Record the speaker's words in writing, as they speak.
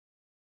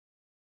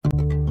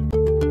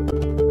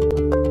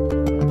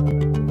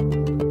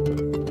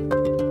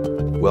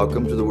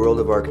Welcome to the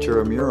world of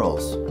Arctura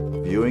murals.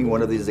 Viewing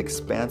one of these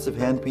expansive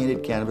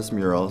hand-painted canvas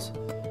murals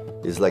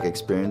is like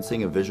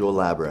experiencing a visual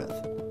labyrinth.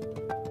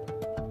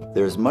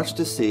 There is much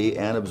to see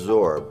and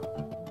absorb.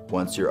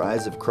 Once your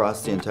eyes have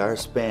crossed the entire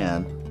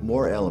span,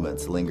 more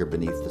elements linger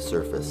beneath the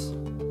surface.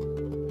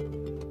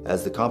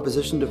 As the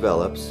composition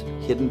develops,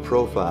 hidden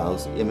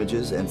profiles,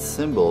 images, and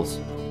symbols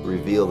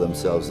reveal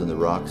themselves in the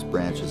rocks,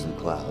 branches, and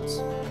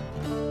clouds.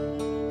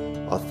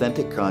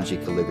 Authentic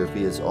kanji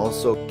calligraphy is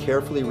also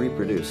carefully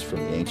reproduced from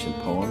the ancient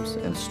poems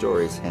and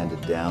stories handed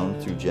down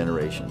through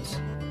generations.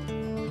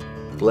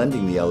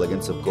 Blending the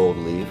elegance of gold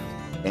leaf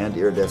and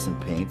iridescent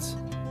paints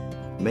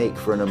make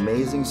for an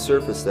amazing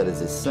surface that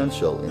is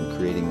essential in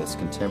creating this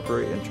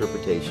contemporary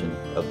interpretation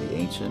of the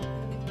ancient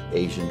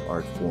Asian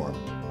art form.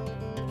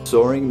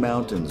 Soaring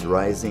mountains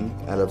rising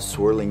out of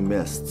swirling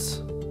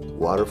mists,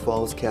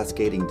 waterfalls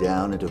cascading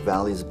down into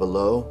valleys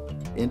below,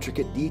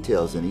 intricate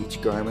details in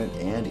each garment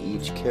and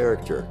each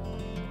character.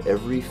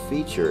 Every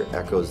feature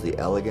echoes the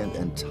elegant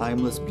and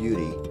timeless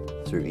beauty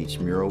through each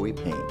mural we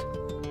paint.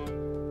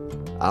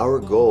 Our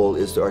goal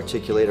is to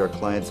articulate our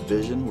client's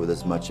vision with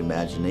as much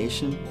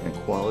imagination and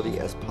quality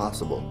as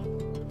possible.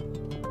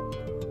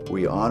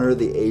 We honor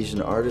the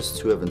Asian artists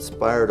who have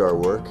inspired our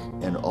work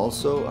and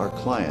also our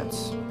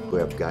clients who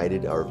have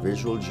guided our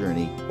visual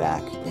journey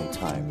back in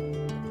time.